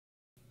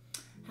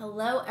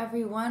Hello,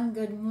 everyone.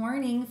 Good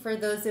morning. For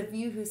those of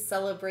you who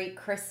celebrate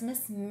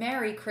Christmas,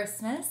 Merry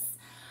Christmas.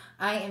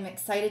 I am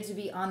excited to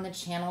be on the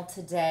channel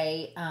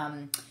today.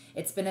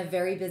 It's been a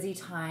very busy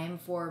time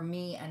for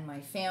me and my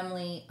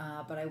family,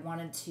 but I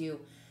wanted to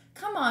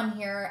come on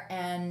here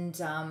and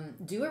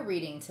do a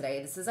reading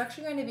today. This is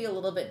actually going to be a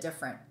little bit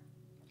different.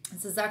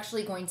 This is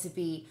actually going to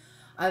be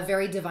a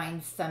very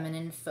divine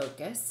feminine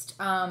focused.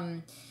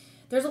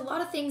 There's a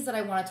lot of things that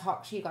I want to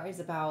talk to you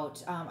guys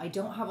about. I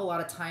don't have a lot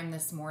of time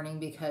this morning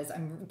because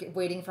I'm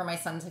waiting for my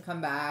son to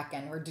come back,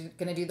 and we're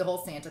going to do the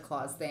whole Santa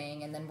Claus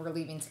thing, and then we're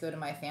leaving to go to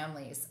my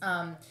family's.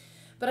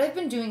 But I've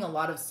been doing a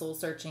lot of soul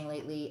searching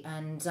lately,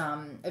 and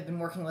I've been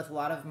working with a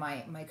lot of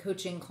my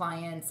coaching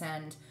clients,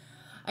 and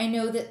I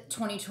know that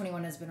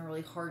 2021 has been a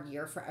really hard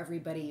year for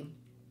everybody.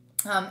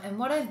 And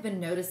what I've been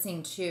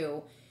noticing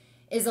too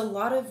is a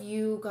lot of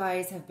you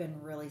guys have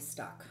been really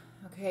stuck.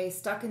 Okay,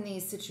 stuck in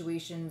these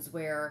situations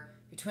where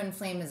your twin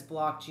flame has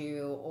blocked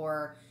you,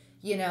 or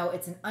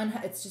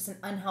it's just an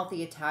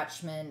unhealthy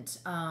attachment.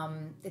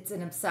 It's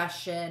an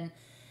obsession,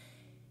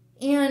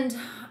 and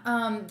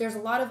there's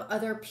a lot of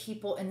other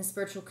people in the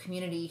spiritual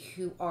community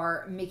who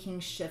are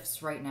making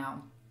shifts right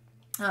now.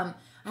 I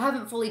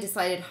haven't fully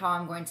decided how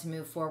I'm going to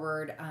move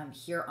forward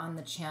here on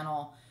the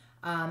channel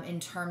in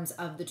terms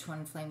of the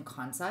twin flame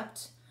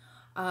concept.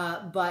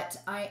 But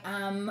I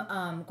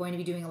am going to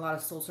be doing a lot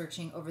of soul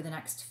searching over the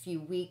next few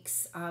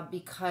weeks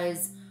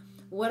because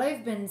what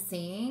I've been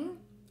seeing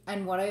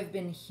and what I've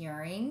been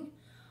hearing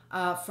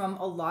from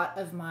a lot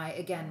of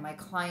my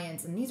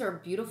clients, and these are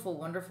beautiful,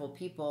 wonderful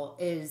people,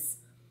 is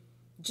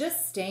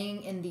just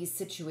staying in these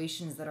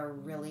situations that are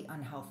really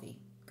unhealthy,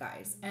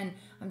 guys. And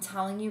I'm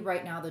telling you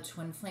right now, the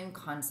twin flame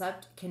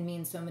concept can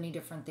mean so many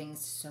different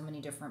things to so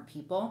many different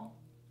people.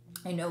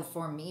 I know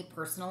for me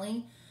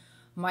personally,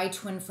 my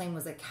twin flame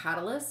was a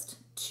catalyst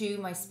to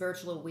my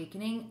spiritual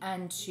awakening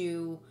and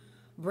to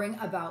bring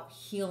about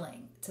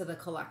healing to the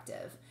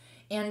collective.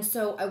 And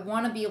so I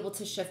want to be able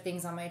to shift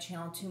things on my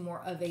channel to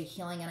more of a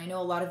healing. And I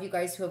know a lot of you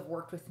guys who have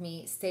worked with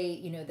me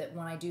say, that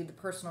when I do the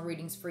personal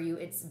readings for you,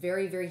 it's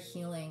very, very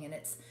healing, and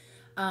it's,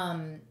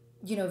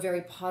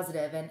 very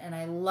positive. And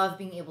I love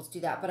being able to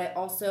do that. But I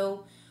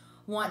also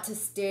want to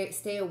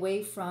stay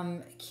away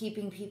from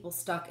keeping people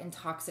stuck in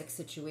toxic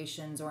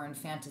situations or in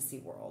fantasy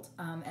world.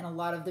 And a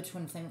lot of the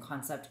twin flame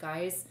concept,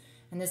 guys,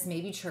 and this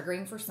may be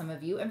triggering for some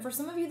of you, and for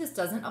some of you this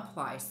doesn't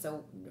apply.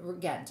 So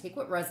again, take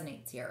what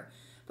resonates here.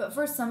 But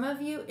for some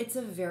of you, it's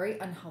a very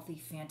unhealthy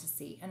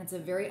fantasy, and it's a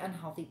very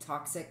unhealthy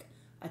toxic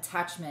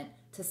attachment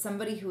to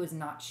somebody who is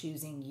not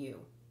choosing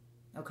you.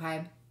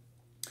 Okay?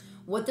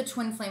 What the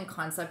twin flame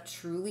concept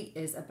truly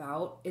is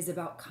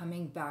about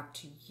coming back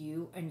to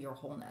you and your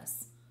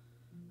wholeness.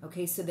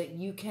 Okay, so that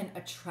you can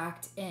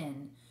attract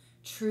in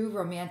true,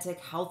 romantic,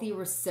 healthy,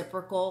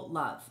 reciprocal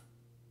love.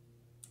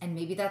 And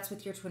maybe that's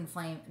with your twin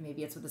flame,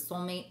 maybe it's with a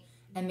soulmate,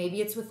 and maybe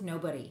it's with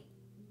nobody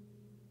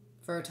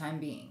for a time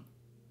being.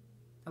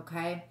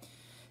 Okay?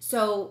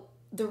 So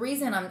the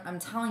reason I'm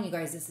telling you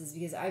guys this is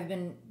because I've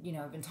been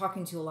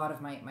talking to a lot of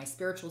my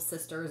spiritual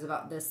sisters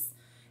about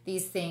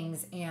these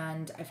things,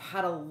 and I've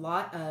had a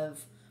lot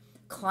of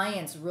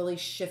clients really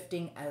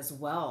shifting as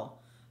well.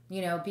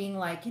 Being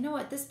like,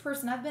 what, this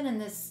person, I've been in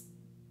this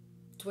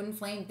twin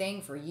flame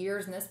thing for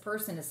years, and this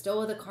person is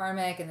still with a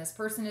karmic, and this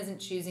person isn't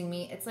choosing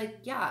me. It's like,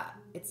 yeah,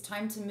 it's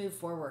time to move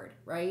forward,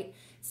 right?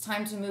 It's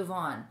time to move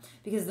on,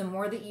 because the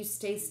more that you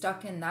stay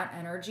stuck in that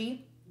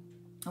energy,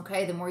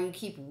 okay, the more you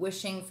keep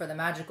wishing for the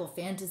magical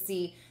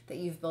fantasy that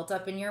you've built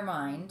up in your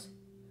mind,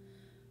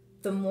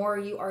 the more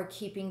you are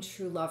keeping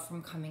true love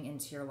from coming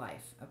into your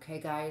life. Okay,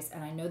 guys?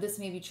 And I know this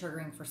may be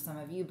triggering for some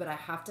of you, but I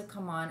have to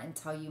come on and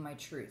tell you my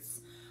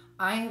truths.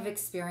 I have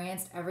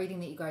experienced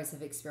everything that you guys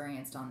have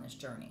experienced on this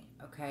journey,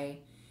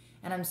 okay?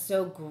 And I'm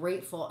so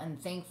grateful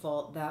and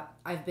thankful that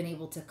I've been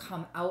able to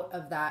come out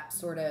of that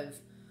sort of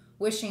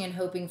wishing and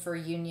hoping for a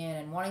union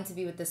and wanting to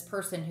be with this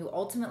person who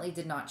ultimately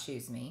did not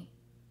choose me,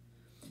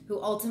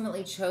 who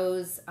ultimately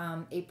chose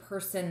a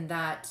person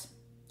that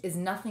is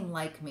nothing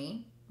like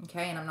me,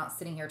 okay? And I'm not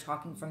sitting here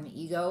talking from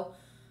the ego.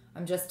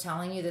 I'm just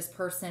telling you this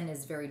person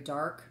is very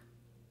dark.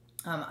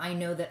 I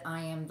know that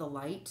I am the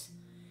light.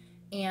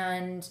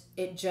 And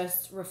it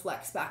just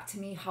reflects back to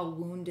me how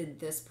wounded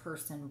this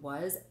person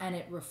was. And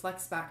it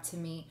reflects back to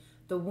me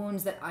the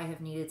wounds that I have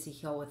needed to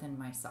heal within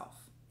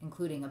myself,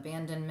 including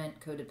abandonment,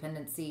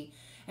 codependency.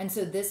 And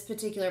so this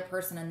particular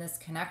person and this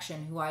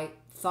connection, who I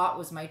thought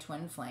was my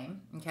twin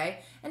flame, okay?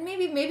 And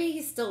maybe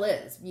he still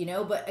is,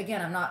 but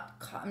again, I'm not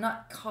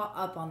caught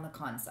up on the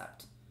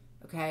concept,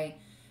 okay?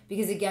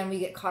 Because again, we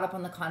get caught up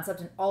on the concept,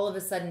 and all of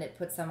a sudden it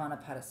puts them on a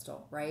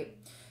pedestal, right?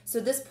 So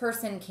this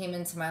person came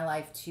into my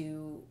life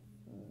to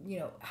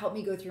help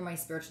me go through my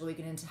spiritual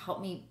awakening, to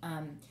help me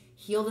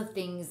heal the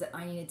things that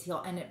I needed to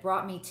heal. And it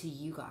brought me to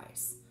you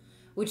guys,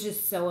 which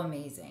is so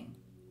amazing.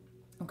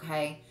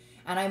 Okay.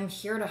 And I'm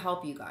here to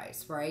help you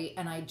guys, right?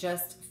 And I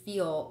just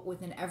feel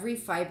within every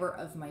fiber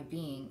of my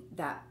being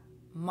that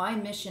my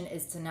mission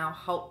is to now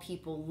help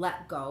people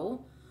let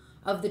go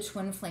of the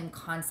twin flame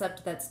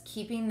concept that's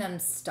keeping them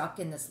stuck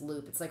in this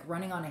loop. It's like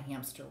running on a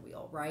hamster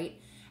wheel, right?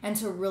 And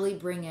to really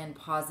bring in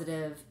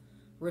positive,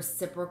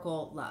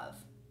 reciprocal love.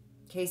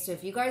 Okay, so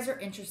if you guys are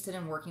interested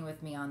in working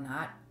with me on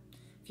that,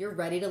 if you're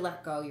ready to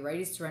let go, you're ready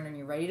to surrender, and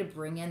you're ready to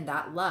bring in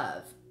that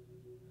love,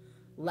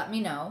 let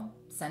me know.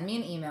 Send me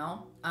an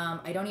email.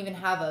 I don't even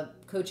have a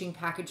coaching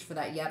package for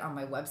that yet on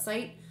my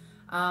website,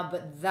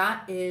 but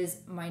that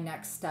is my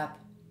next step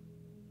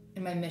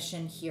in my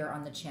mission here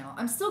on the channel.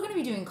 I'm still going to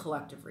be doing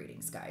collective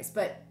readings, guys,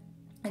 but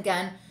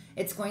again,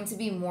 it's going to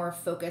be more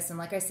focused. And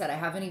like I said, I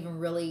haven't even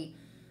really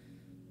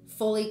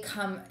fully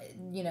come,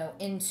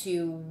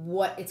 into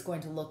what it's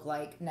going to look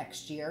like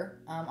next year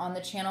on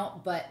the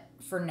channel. But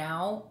for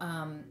now,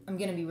 I'm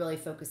going to be really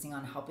focusing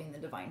on helping the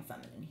divine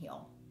feminine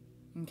heal.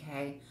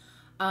 Okay.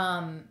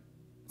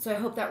 So I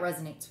hope that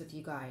resonates with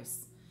you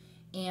guys.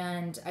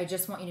 And I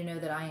just want you to know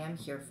that I am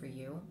here for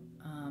you.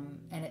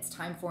 And it's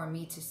time for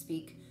me to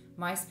speak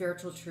my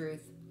spiritual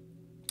truth.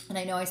 And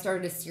I know I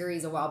started a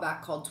series a while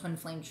back called Twin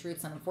Flame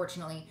Truths, and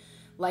unfortunately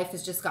life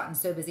has just gotten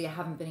so busy I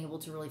haven't been able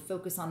to really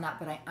focus on that,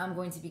 but I am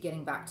going to be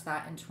getting back to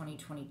that in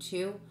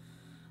 2022.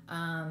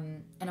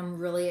 And I'm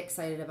really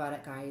excited about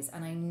it, guys.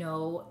 And I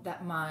know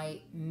that my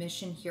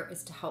mission here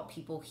is to help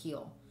people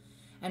heal.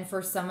 And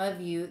for some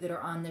of you that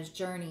are on this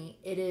journey,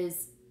 it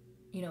is,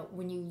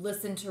 when you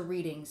listen to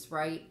readings,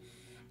 right?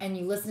 And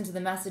you listen to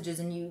the messages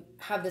and you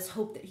have this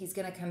hope that he's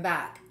going to come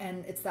back,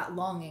 and it's that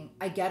longing.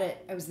 I get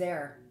it. I was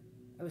there.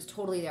 I was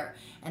totally there.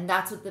 And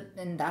that's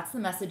the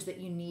message that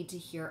you need to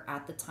hear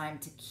at the time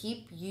to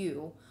keep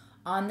you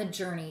on the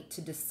journey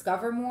to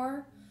discover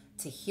more,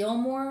 to heal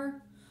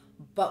more.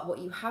 But what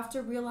you have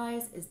to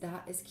realize is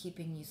that is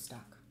keeping you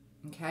stuck.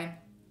 Okay?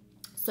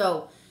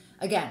 So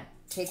again,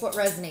 take what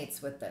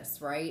resonates with this,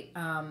 right?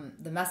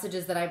 The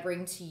messages that I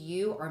bring to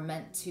you are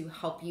meant to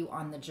help you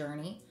on the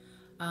journey.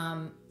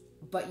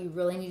 But you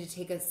really need to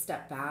take a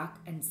step back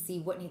and see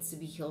what needs to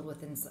be healed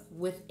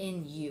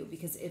within you.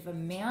 Because if a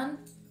man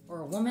or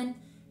a woman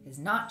is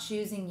not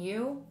choosing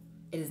you,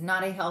 it is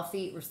not a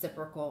healthy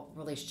reciprocal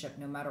relationship,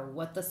 no matter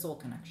what the soul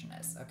connection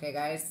is. Okay,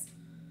 guys?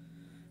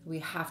 We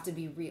have to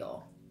be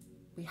real.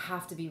 We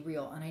have to be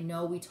real. And I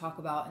know we talk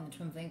about in the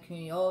twin flame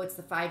community, oh, it's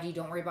the 5D,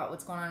 don't worry about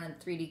what's going on in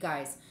 3D.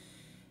 Guys,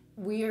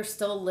 we are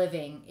still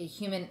living a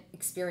human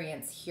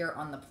experience here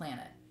on the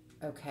planet,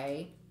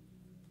 okay?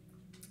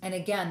 And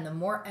again, the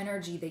more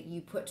energy that you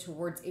put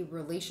towards a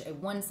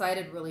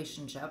one-sided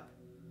relationship,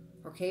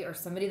 okay, or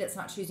somebody that's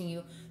not choosing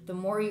you, the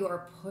more you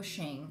are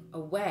pushing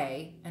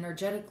away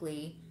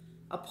energetically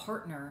a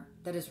partner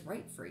that is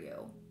right for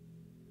you.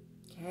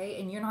 Okay,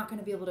 and you're not going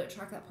to be able to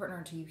attract that partner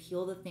until you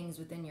heal the things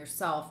within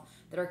yourself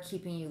that are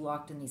keeping you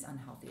locked in these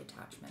unhealthy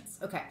attachments.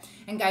 Okay,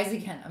 and guys,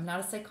 again, I'm not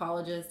a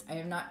psychologist. I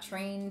am not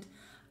trained.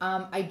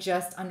 I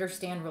just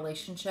understand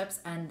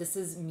relationships, and this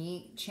is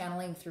me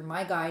channeling through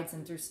my guides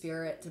and through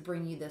spirit to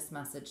bring you this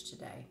message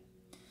today.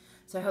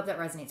 So I hope that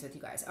resonates with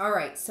you guys. All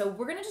right, so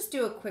we're going to just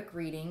do a quick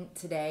reading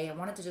today. I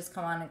wanted to just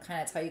come on and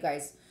kind of tell you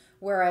guys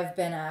where I've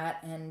been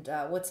at and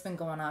what's been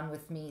going on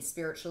with me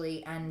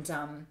spiritually. And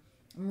I'm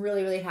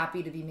really, really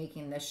happy to be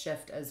making this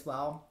shift as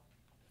well.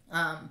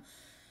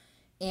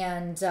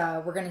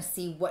 We're going to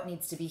see what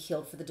needs to be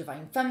healed for the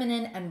divine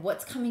feminine and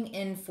what's coming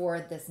in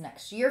for this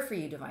next year for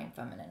you, divine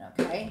feminine,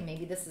 okay?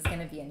 Maybe this is going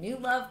to be a new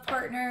love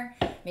partner.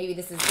 Maybe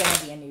this is going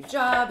to be a new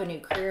job, a new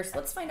career. So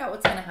let's find out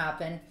what's going to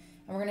happen.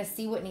 And we're going to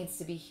see what needs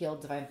to be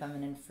healed, divine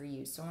feminine, for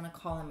you. So I want to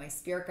call in my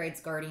spirit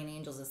guides, guardian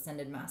angels,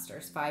 ascended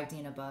masters, 5D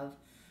and above.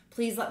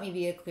 Please let me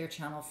be a clear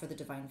channel for the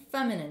divine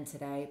feminine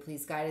today.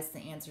 Please guide us the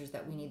answers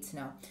that we need to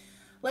know.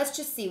 Let's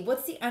just see.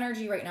 What's the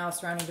energy right now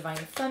surrounding divine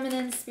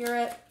feminine,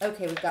 spirit?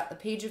 Okay, we've got the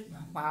Page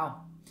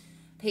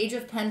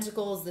of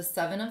Pentacles, the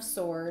 7 of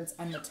Swords,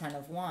 and the 10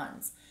 of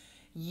Wands.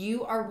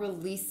 You are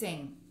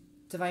releasing,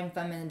 divine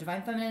feminine.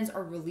 Divine feminines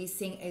are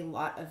releasing a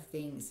lot of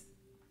things.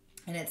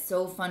 And it's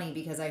so funny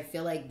because I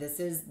feel like this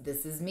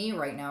is me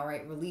right now,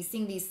 right?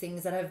 Releasing these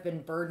things that have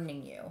been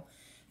burdening you.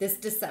 This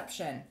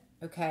deception,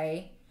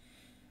 okay?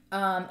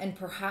 And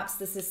perhaps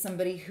this is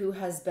somebody who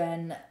has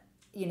been,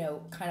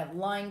 kind of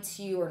lying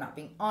to you or not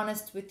being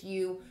honest with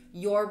you.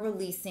 You're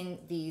releasing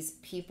these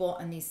people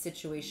and these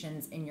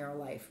situations in your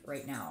life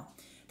right now.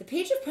 The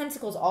Page of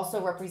Pentacles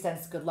also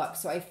represents good luck.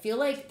 So I feel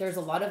like there's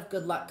a lot of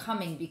good luck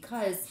coming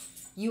because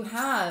you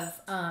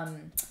have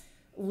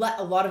let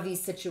a lot of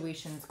these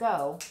situations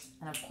go.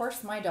 And of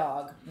course, my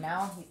dog,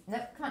 now,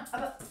 come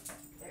on, up.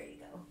 There you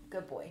go.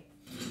 Good boy.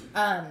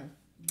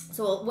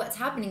 So what's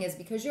happening is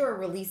because you're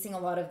releasing a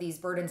lot of these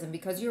burdens and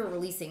because you're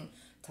releasing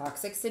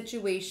toxic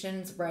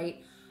situations,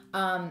 right?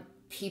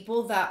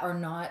 People that are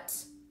not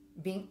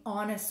being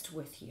honest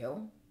with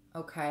you,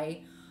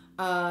 okay?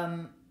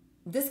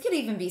 This could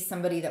even be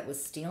somebody that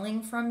was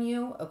stealing from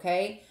you,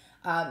 okay?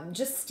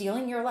 Just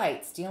stealing your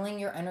light, stealing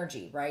your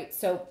energy, right?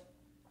 So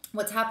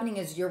what's happening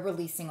is you're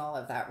releasing all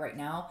of that right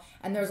now,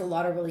 and there's a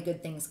lot of really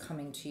good things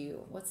coming to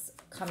you. What's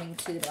coming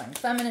to the divine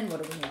feminine?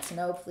 What do we need to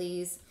know,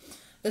 please?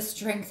 The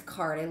Strength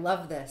card. I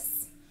love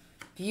this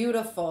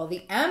Beautiful.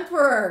 The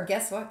Emperor.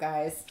 Guess what,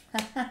 guys?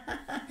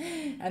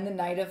 And the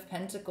Knight of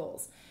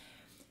Pentacles.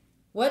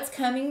 What's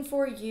coming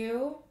for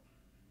you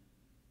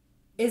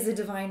is a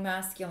divine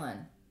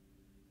masculine.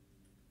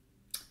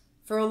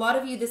 For a lot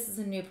of you, this is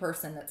a new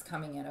person that's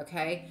coming in,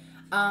 okay?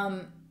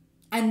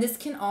 And this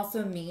can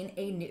also mean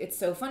a new, it's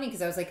so funny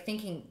because I was like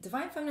thinking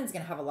divine feminine is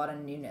going to have a lot of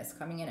newness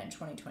coming in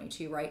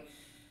 2022, right?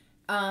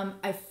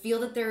 I feel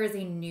that there is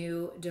a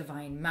new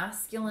divine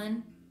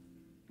masculine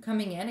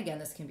coming in. Again,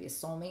 this can be a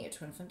soulmate, a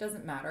twin flame,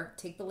 doesn't matter.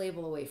 Take the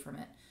label away from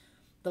it.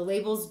 The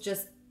labels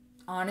just,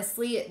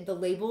 honestly, the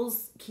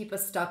labels keep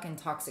us stuck in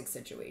toxic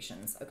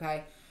situations,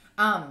 okay?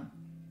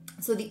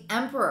 So the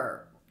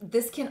Emperor,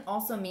 this can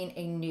also mean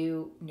a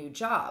new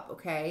job,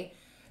 okay?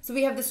 So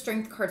we have the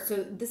Strength card.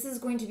 So this is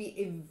going to be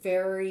a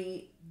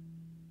very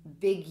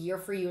big year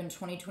for you in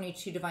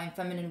 2022, divine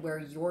feminine, where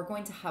you're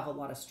going to have a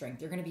lot of strength.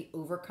 You're going to be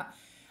overcome.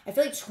 I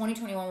feel like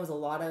 2021 was a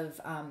lot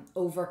of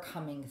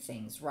overcoming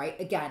things, right?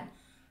 Again,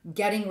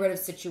 getting rid of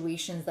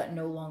situations that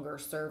no longer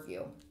serve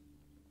you.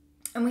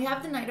 And we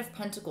have the Knight of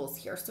Pentacles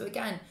here. So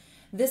again,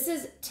 this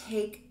is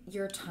take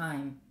your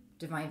time,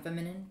 divine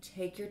feminine.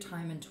 Take your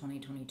time in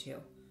 2022.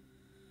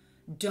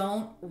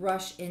 Don't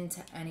rush into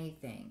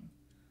anything.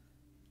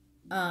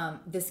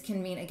 This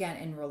can mean, again,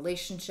 in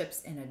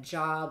relationships, in a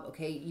job,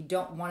 okay? You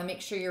don't want to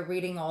make sure you're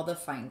reading all the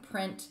fine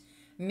print,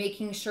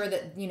 making sure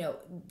that, you know,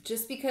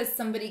 just because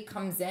somebody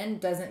comes in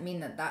doesn't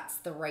mean that that's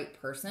the right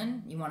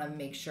person. You want to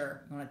make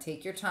sure, you want to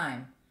take your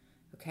time,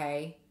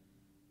 okay?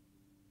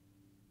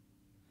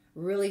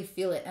 Really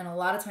feel it. And a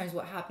lot of times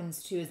what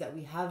happens too is that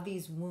we have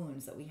these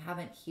wounds that we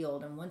haven't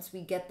healed. And once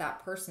we get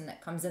that person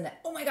that comes in that,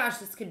 oh my gosh,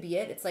 this could be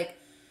it. It's like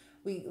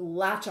we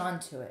latch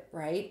onto it,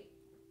 right?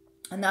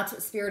 And that's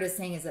what Spirit is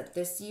saying, is that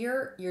this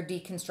year you're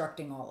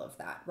deconstructing all of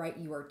that, right?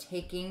 You are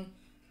taking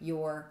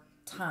your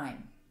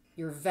time.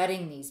 You're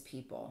vetting these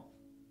people,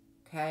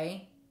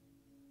 okay?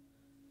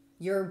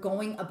 You're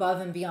going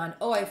above and beyond.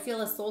 Oh, I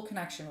feel a soul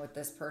connection with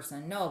this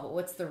person. No, but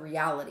what's the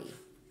reality?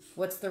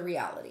 What's the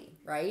reality,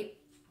 right?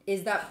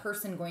 Is that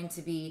person going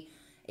to be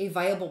a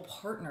viable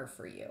partner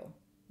for you?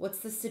 What's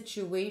the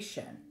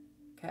situation,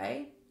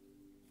 okay?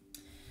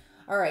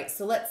 All right,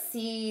 so let's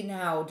see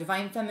now.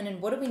 Divine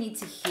feminine, what do we need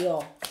to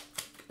heal?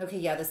 Okay,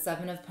 yeah, the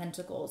Seven of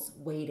Pentacles,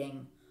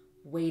 waiting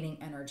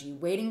energy,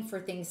 waiting for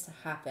things to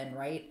happen,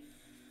 right?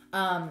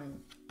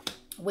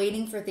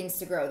 Waiting for things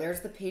to grow.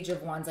 There's the Page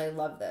of Wands. I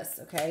love this,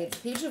 okay? The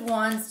Page of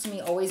Wands to me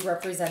always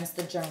represents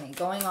the journey,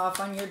 going off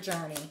on your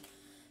journey.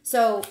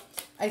 So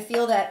I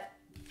feel that,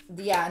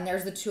 yeah, and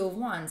there's the Two of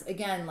Wands.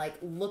 Again, like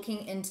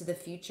looking into the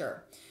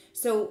future.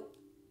 So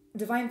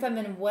divine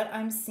feminine, what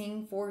I'm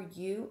seeing for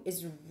you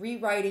is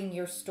rewriting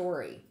your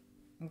story,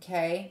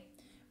 okay?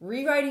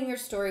 Rewriting your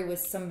story with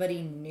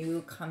somebody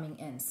new coming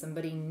in,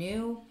 somebody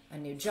new, a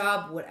new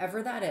job,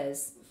 whatever that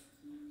is,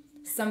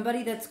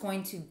 somebody that's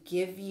going to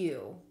give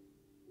you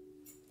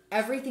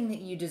everything that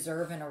you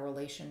deserve in a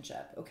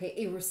relationship, okay?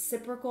 A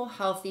reciprocal,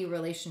 healthy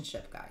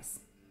relationship, guys.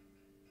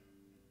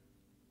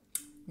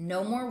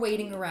 No more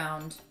waiting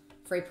around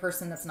for a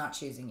person that's not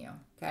choosing you,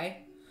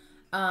 okay?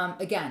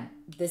 Again,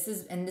 this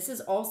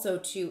is also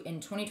too,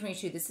 in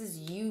 2022, this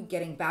is you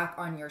getting back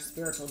on your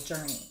spiritual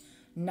journey,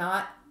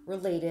 not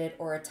related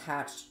or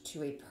attached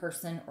to a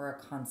person or a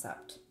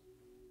concept.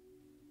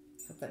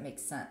 Hope that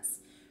makes sense.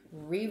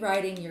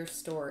 Rewriting your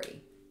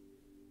story.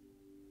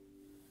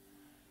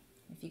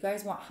 If you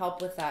guys want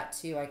help with that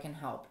too, I can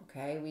help,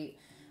 okay?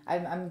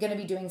 I'm going to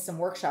be doing some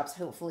workshops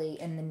hopefully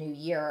in the new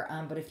year,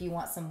 but if you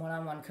want some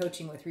one-on-one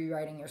coaching with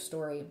rewriting your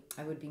story,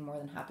 I would be more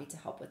than happy to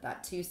help with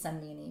that too.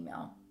 Send me an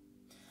email.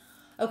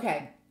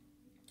 Okay,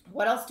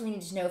 what else do we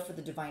need to know for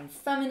the divine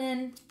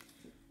feminine?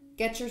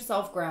 Get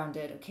yourself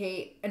grounded,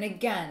 okay? And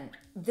again,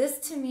 this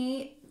to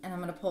me, and I'm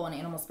going to pull an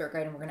animal spirit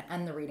guide and we're going to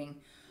end the reading.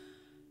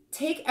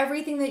 Take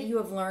everything that you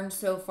have learned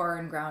so far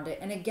and ground it.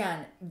 And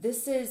again,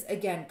 this is,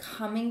 again,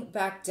 coming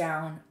back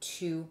down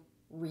to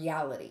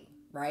reality,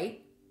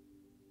 right?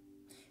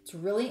 It's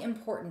really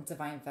important,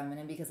 divine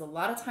feminine, because a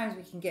lot of times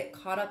we can get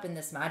caught up in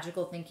this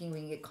magical thinking. We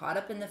can get caught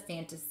up in the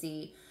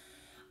fantasy,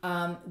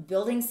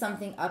 building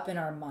something up in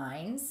our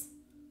minds,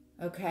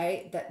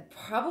 okay, that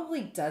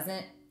probably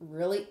doesn't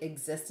really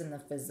exist in the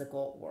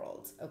physical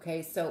world,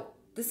 okay? So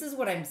this is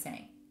what I'm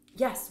saying.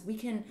 Yes, we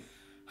can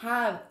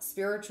have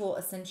spiritual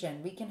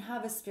ascension. We can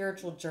have a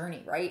spiritual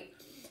journey, right?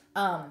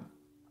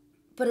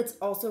 But it's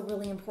also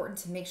really important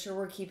to make sure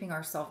we're keeping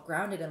ourselves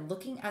grounded and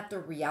looking at the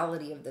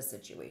reality of the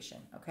situation,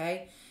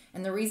 okay?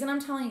 And the reason I'm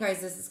telling you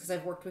guys this is because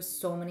I've worked with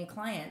so many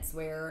clients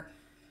where,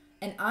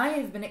 and I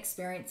have been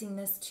experiencing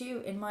this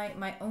too in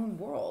my own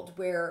world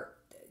where,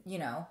 you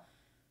know,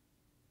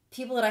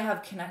 people that I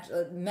have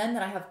men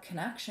that I have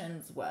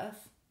connections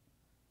with,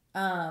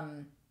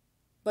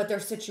 but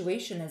their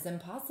situation is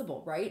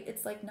impossible, right?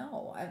 It's like,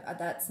 no,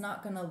 that's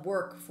not going to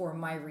work for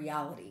my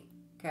reality,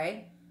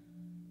 okay?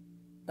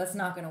 That's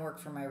not going to work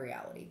for my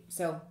reality.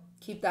 So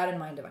keep that in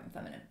mind, divine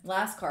feminine.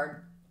 Last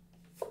card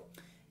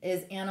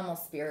is Animal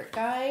Spirit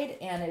Guide,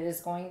 and it is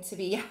going to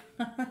be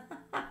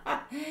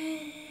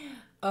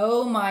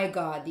Oh my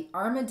God, the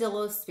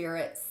armadillo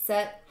spirit,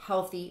 set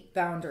healthy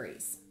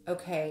boundaries.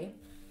 Okay.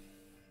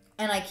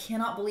 And I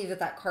cannot believe that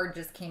that card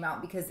just came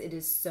out because it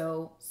is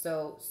so,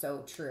 so,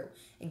 so true.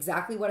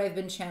 Exactly what I've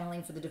been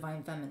channeling for the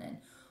Divine Feminine.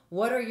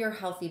 What are your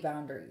healthy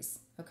boundaries?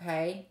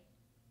 Okay.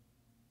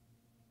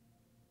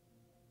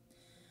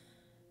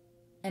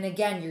 And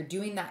again, you're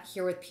doing that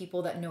here with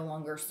people that no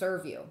longer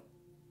serve you.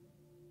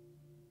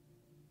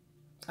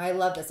 I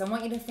love this. I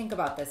want you to think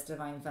about this,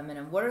 Divine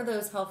Feminine. What are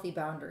those healthy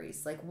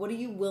boundaries? Like, what are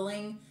you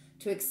willing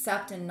to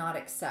accept and not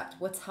accept?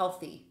 What's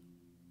healthy?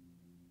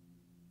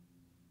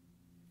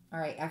 All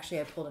right,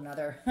 actually, I pulled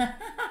another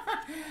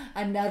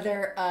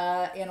another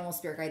animal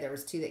spirit guide. There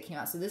was two that came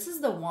out. So this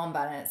is the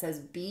wombat, and it says,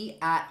 be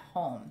at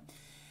home.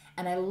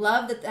 And I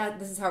love that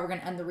this is how we're going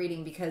to end the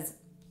reading because,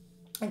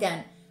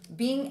 again,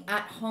 being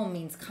at home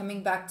means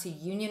coming back to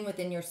union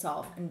within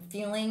yourself and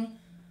feeling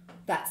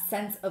that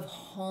sense of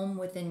home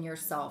within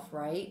yourself,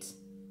 right?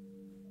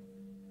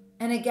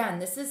 And again,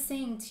 this is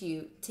saying to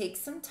you, take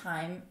some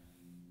time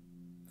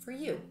for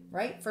you,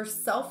 right? For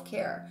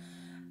self-care.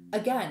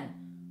 Again,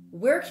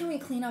 where can we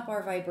clean up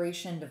our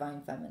vibration,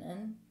 Divine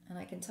Feminine? And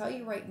I can tell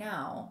you right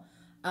now,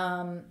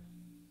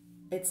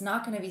 it's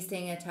not going to be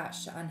staying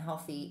attached to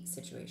unhealthy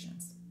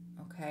situations,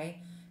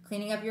 okay?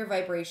 Cleaning up your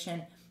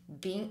vibration,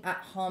 being at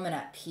home and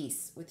at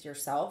peace with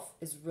yourself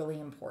is really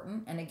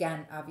important. And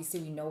again, obviously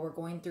we know we're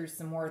going through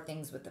some more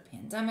things with the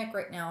pandemic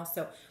right now.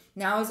 So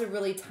now is a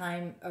really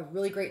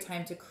great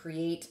time to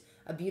create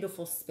a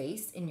beautiful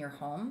space in your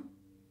home,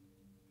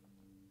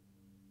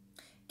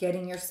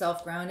 getting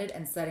yourself grounded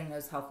and setting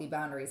those healthy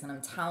boundaries. And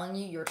I'm telling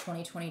you, your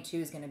 2022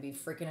 is going to be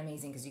freaking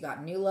amazing because you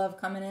got new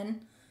love coming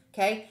in,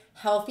 okay?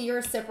 Healthy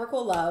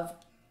reciprocal love.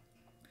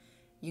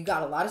 You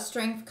got a lot of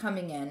strength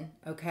coming in,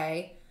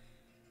 okay?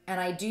 And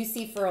I do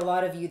see for a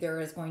lot of you, there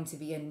is going to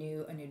be a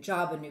new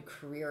job, a new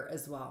career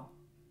as well.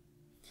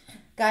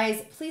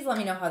 Guys, please let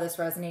me know how this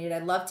resonated.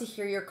 I'd love to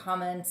hear your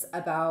comments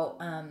about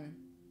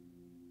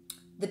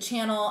the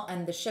channel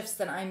and the shifts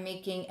that I'm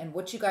making and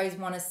what you guys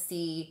want to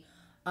see.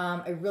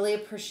 I really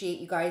appreciate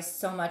you guys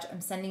so much.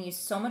 I'm sending you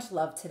so much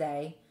love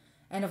today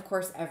and, of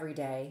course, every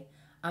day.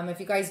 If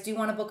you guys do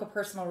want to book a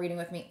personal reading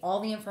with me, all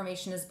the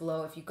information is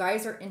below. If you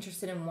guys are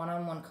interested in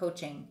one-on-one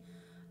coaching,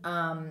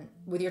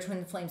 with your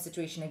twin flame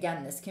situation,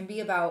 again, this can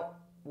be about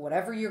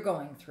whatever you're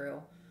going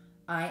through.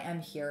 I am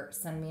here.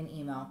 Send me an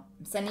email.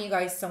 I'm sending you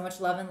guys so much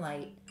love and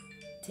light.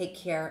 Take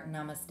care.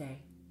 Namaste.